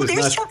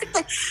 There's Chuck.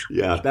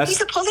 Yeah, he's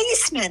a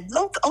policeman.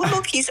 Look,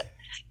 he's...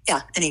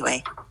 Yeah,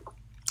 anyway,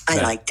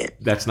 I liked it.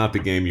 That's not the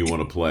game you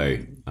want to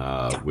play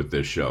with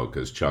this show,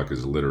 because Chuck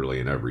is literally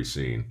in every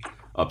scene,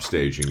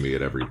 upstaging me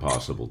at every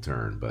possible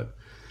turn. But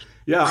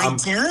yeah,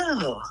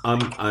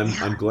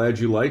 I'm glad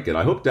you like it.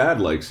 I hope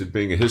Dad likes it.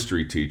 Being a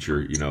history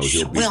teacher, you know,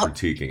 he'll be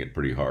critiquing it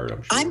pretty hard,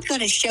 I'm sure. I'm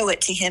going to show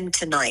it to him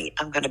tonight.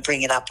 I'm going to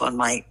bring it up on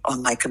my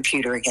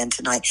computer again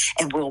tonight,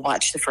 and we'll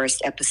watch the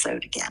first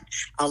episode again.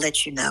 I'll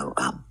let you know.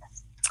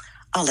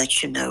 I'll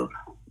let you know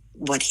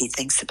what he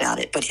thinks about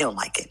it, but he'll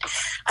like it.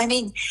 I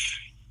mean,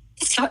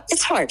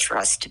 it's hard for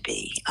us to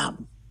be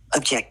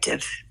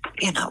objective.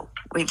 You know,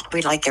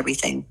 we like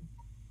everything.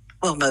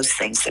 Well, most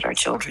things that our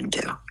children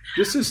do.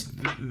 This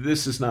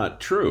is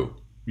not true.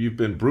 You've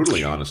been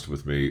brutally honest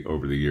with me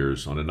over the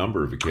years on a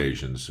number of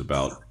occasions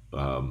about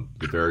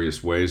the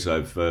various ways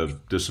I've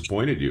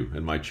disappointed you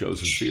in my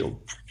chosen field.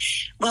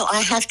 Well,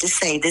 I have to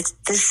say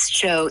this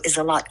show is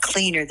a lot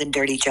cleaner than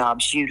Dirty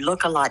Jobs. You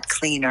look a lot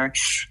cleaner,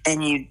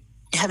 and you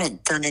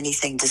haven't done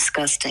anything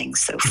disgusting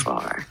so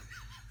far.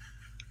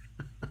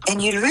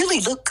 And you really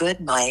look good,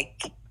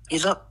 Mike. You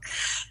look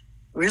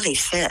really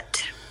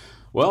fit.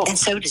 Well, and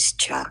so does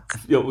Chuck.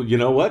 You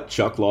know what?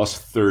 Chuck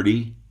lost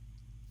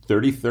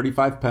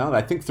 35 pounds.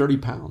 I think 30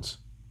 pounds.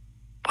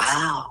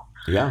 Wow.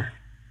 Yeah.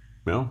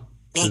 Well,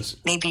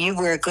 maybe you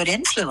were a good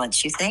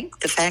influence, you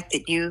think? The fact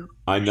that you...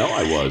 I know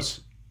I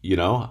was. You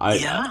know, I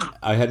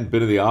hadn't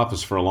been in the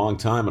office for a long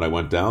time, and I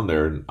went down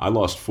there, and I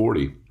lost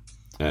 40.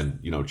 And,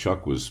 you know,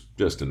 Chuck was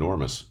just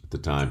enormous at the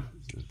time.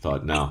 I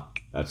thought, no,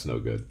 that's no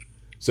good.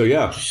 So,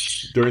 yeah,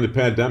 during the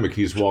pandemic,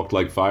 he's walked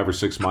like 5 or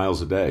 6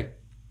 miles a day.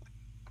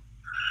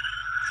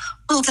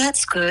 Well,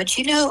 that's good.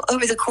 You know,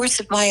 over the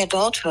course of my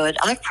adulthood,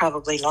 I've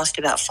probably lost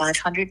about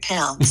 500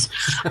 pounds.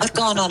 I've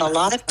gone on a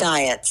lot of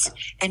diets.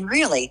 And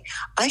really,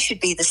 I should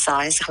be the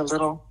size of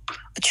a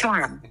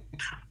charm,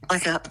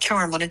 like a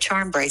charm on a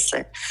charm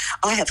bracelet.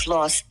 I have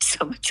lost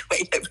so much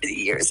weight over the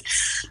years,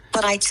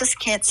 but I just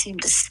can't seem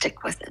to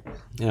stick with it.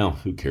 Yeah,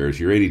 who cares?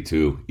 You're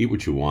 82. Eat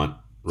what you want,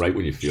 write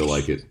when you feel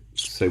like it.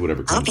 Say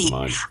whatever comes to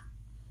mind.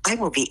 I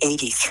will be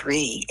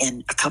 83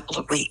 in a couple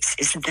of weeks.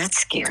 Isn't that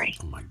scary?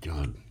 Oh, my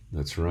God.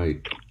 That's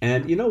right.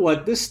 And you know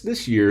what?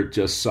 This year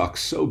just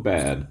sucks so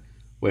bad.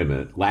 Wait a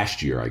minute.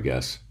 Last year, I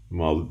guess.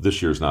 Well, this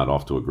year's not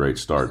off to a great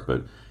start,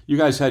 but you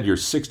guys had your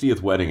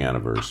 60th wedding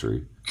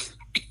anniversary.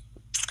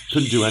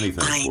 Couldn't do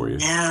anything for you.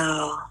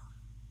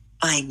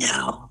 I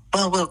know.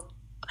 Well,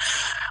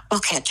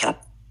 we'll catch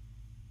up.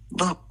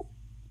 Well,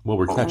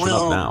 we're catching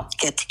up now.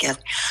 Get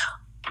together.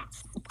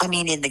 I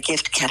mean, in the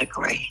gift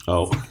category.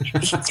 Oh.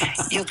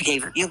 You'll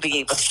be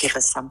able to give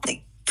us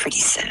something pretty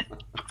soon.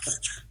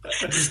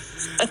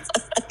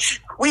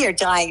 We are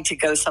dying to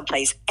go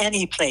someplace,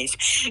 any place.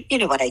 You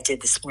know what I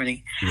did this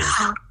morning?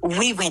 Yeah.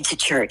 We went to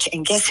church,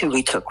 and guess who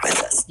we took with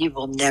us? You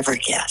will never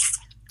guess.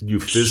 You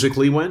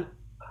physically went?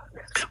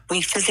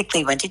 We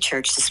physically went to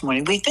church this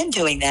morning. We've been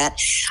doing that.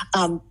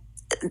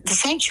 The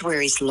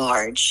sanctuary is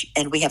large,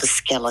 and we have a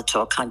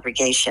skeletal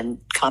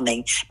congregation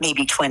coming,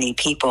 maybe 20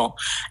 people,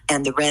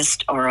 and the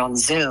rest are on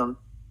Zoom.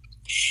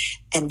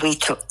 And we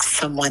took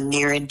someone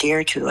near and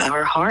dear to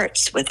our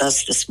hearts with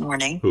us this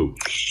morning. Who?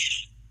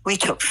 We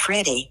took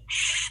Freddie.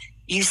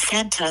 You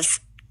sent us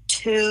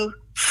 2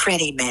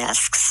 Freddie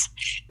masks.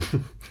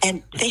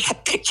 And they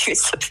have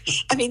pictures of,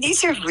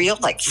 these are real,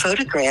 like,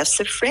 photographs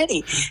of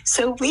Freddie.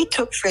 So we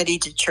took Freddie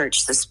to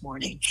church this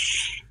morning.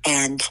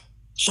 And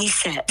he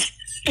said,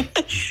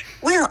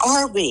 where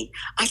are we?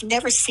 I've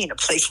never seen a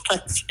place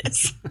like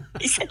this.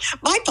 He said,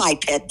 my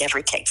biped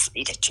never takes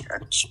me to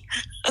church.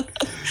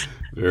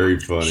 Very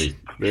funny.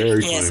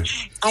 Very funny.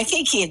 I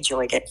think he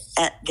enjoyed it.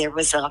 There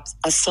was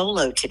a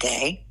solo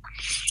today,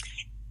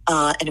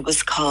 and it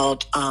was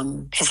called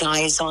His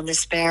Eyes on the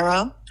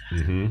Sparrow.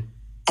 Mm-hmm.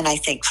 And I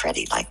think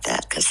Freddie liked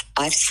that because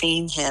I've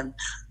seen him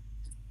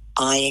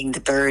eyeing the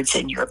birds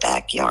in your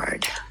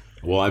backyard.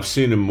 Well, I've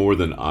seen him more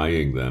than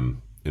eyeing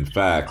them. In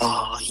fact,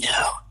 oh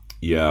no,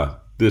 yeah,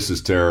 this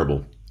is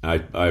terrible. I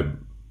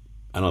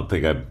don't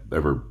think I've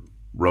ever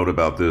wrote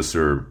about this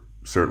or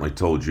certainly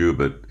told you,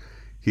 but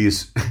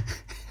he's.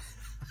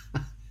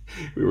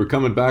 We were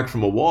coming back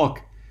from a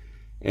walk,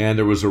 and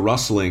there was a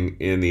rustling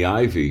in the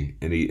ivy,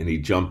 and he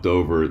jumped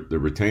over the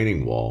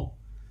retaining wall,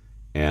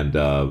 and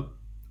a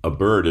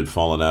bird had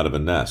fallen out of a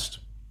nest.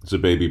 It's a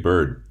baby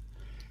bird,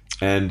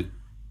 and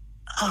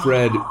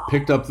Fred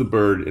picked up the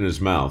bird in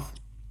his mouth,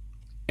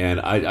 and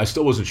I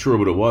still wasn't sure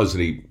what it was,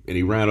 and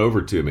he ran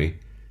over to me,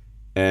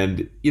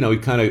 and he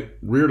kind of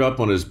reared up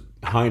on his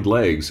hind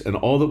legs, and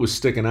all that was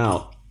sticking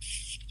out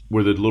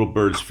were the little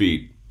bird's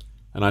feet.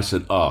 And I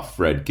said, "Oh,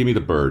 Fred, give me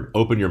the bird.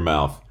 Open your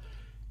mouth."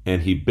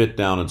 And he bit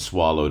down and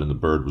swallowed, and the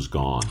bird was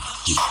gone.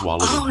 He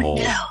swallowed it whole.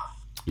 No.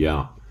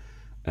 Yeah,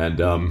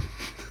 and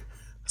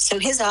so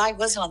his eye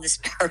was on the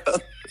sparrow,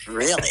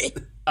 really.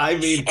 I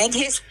mean, and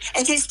his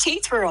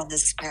teeth were on the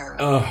sparrow.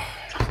 Oh,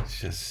 it's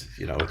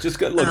just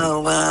got look.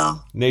 Oh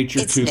well,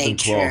 nature, it's tooth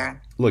nature.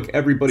 and claw. Look,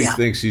 everybody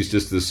thinks he's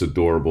just this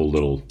adorable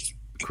little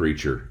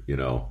creature,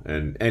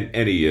 and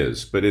he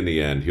is. But in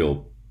the end,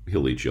 he'll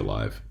eat you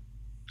alive.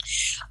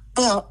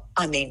 Well,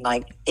 I mean,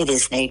 like, it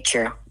is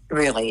nature,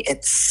 really.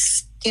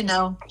 It's,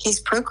 he's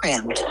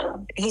programmed.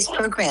 He's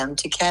programmed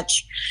to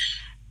catch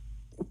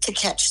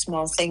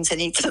small things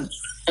and eat them.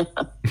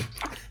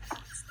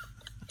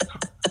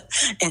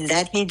 And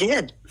that he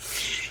did.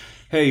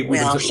 Hey,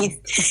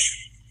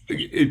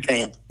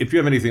 if you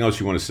have anything else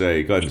you want to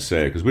say, go ahead and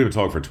say it, because we've been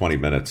talking for 20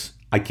 minutes.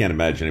 I can't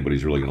imagine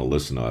anybody's really going to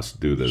listen to us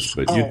do this,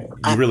 but you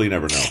really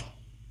never know.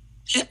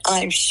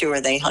 I'm sure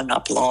they hung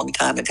up a long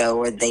time ago,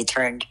 or they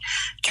turned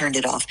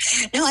it off.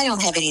 No, I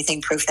don't have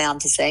anything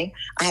profound to say.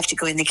 I have to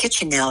go in the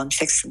kitchen now and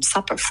fix some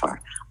supper for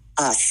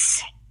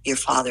us, your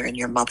father and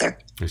your mother.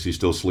 Is he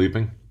still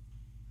sleeping?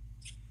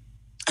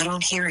 I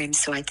don't hear him,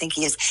 so I think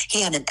he is.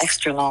 He had an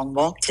extra long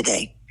walk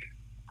today.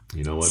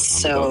 You know what?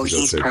 So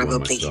he's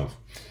probably.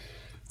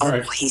 All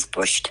right. He's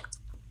bushed.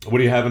 What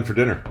are you having for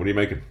dinner? What are you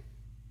making?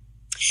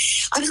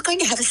 I was going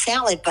to have a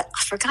salad, but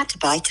I forgot to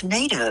buy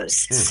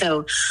tomatoes.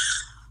 So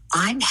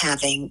I'm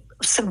having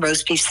some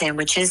roast beef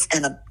sandwiches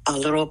and a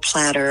little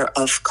platter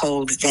of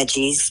cold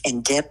veggies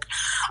and dip.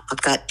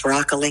 I've got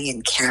broccoli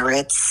and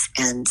carrots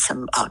and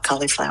some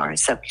cauliflower.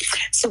 So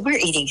we're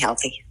eating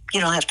healthy. You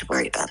don't have to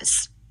worry about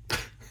us.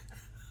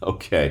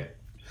 Okay.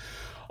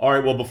 All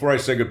right. Well, before I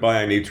say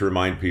goodbye, I need to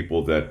remind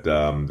people that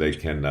they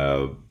can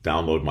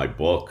download my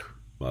book,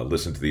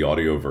 listen to the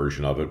audio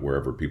version of it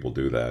wherever people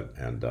do that.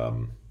 And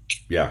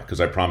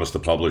because I promised the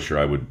publisher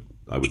I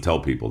would tell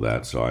people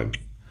that. So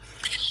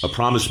a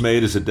promise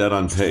made is a debt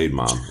unpaid,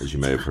 Mom, as you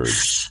may have heard.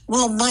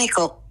 Well,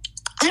 Michael,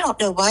 I don't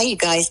know why you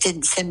guys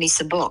didn't send me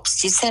some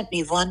books. You sent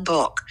me one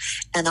book,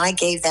 and I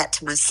gave that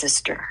to my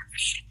sister.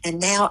 And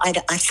now I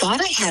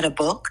thought I had a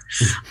book.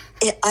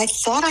 I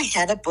thought I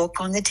had a book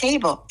on the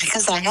table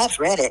because I have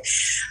read it.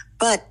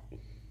 But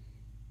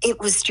it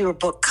was your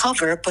book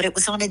cover, but it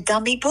was on a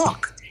dummy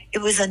book. It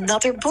was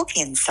another book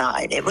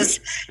inside. It was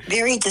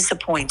very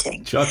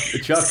disappointing. Chuck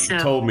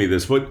told me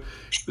this.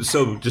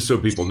 So just so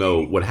people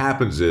know, what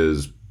happens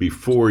is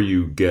before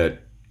you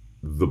get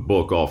the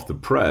book off the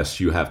press,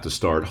 you have to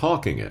start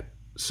hawking it.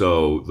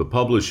 So the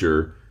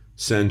publisher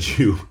sends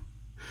you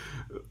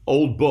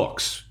old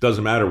books,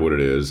 doesn't matter what it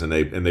is, and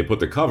they put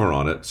the cover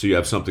on it so you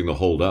have something to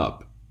hold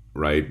up,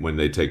 right, when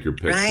they take your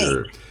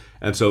picture. Right.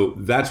 And so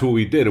that's what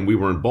we did. And we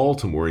were in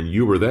Baltimore, and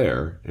you were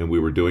there, and we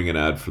were doing an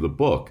ad for the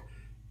book.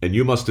 And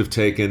you must have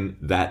taken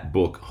that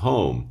book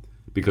home,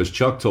 because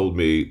Chuck told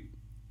me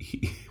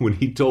when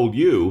he told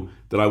you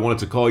that I wanted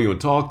to call you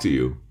and talk to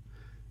you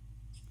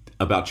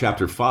about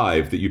Chapter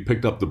 5, that you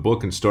picked up the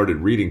book and started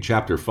reading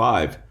Chapter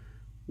 5,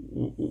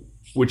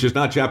 which is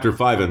not Chapter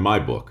 5 in my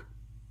book.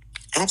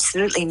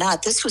 Absolutely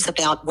not. This was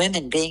about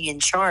women being in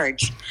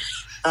charge.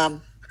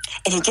 And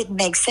it didn't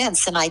make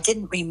sense. And I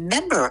didn't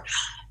remember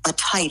a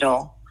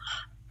title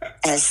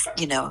as,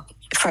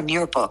 from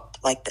your book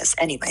like this.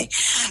 Anyway,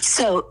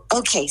 so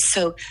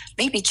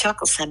maybe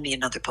Chuck will send me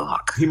another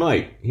book. He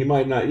might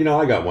not.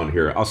 I got one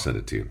here. I'll send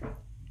it to you.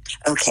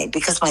 Okay,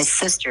 because my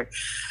sister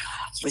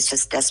was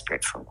just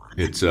desperate for one.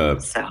 It's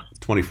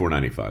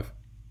 $24.95.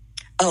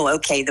 Oh,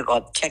 okay.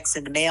 The check's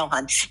in the mail,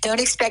 hon. Don't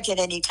expect it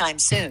anytime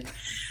soon.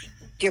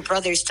 Your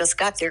brothers just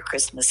got their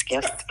Christmas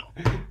gift.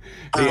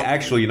 Hey,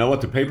 actually, you know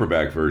what? The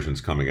paperback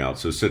version's coming out,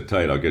 so sit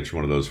tight. I'll get you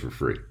one of those for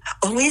free.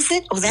 Oh, is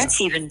it? Oh,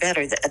 that's even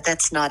better.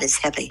 That's not as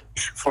heavy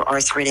for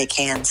arthritic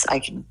hands. I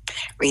can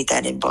read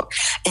that in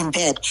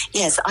bed.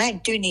 Yes,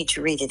 I do need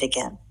to read it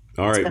again.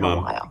 All right,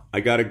 Mom. I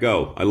got to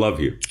go. I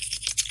love you.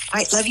 All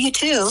right, love you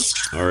too.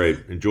 All right,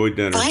 enjoy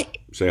dinner. Bye.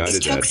 Say hi to Dad. Is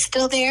Chuck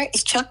still there?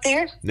 Is Chuck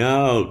there?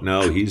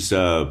 No, he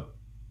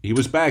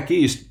was back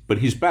east, but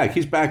he's back.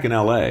 He's back in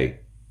L.A.,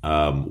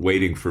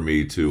 waiting for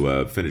me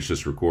to finish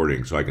this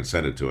recording so I can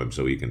send it to him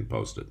so he can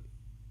post it.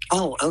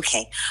 Oh,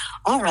 okay.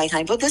 All right,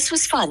 hon. Well, this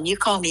was fun. You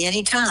call me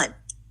anytime.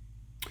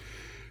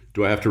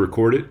 Do I have to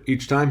record it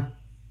each time?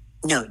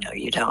 No,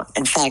 you don't.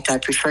 In fact, I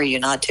prefer you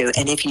not to.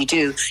 And if you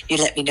do, you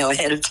let me know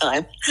ahead of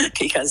time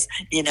because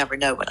you never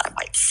know what I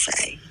might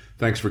say.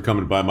 Thanks for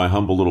coming by my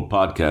humble little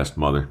podcast,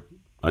 Mother.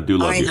 I do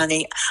love you. All right,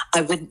 honey.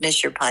 I wouldn't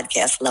miss your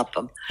podcast. Love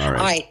them. All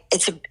right.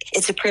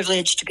 It's a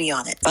privilege to be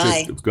on it.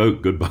 Bye.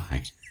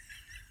 Goodbye.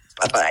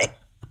 Bye-bye.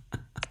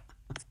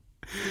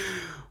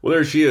 Well,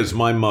 there she is,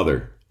 my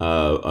mother.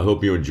 I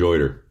hope you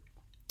enjoyed her.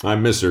 I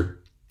miss her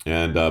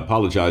and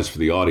apologize for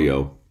the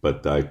audio,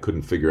 but I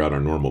couldn't figure out our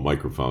normal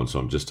microphone, so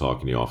I'm just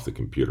talking to you off the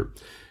computer.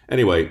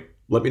 Anyway,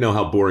 let me know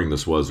how boring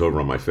this was over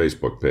on my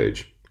Facebook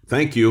page.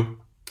 Thank you,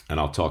 and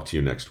I'll talk to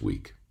you next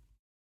week.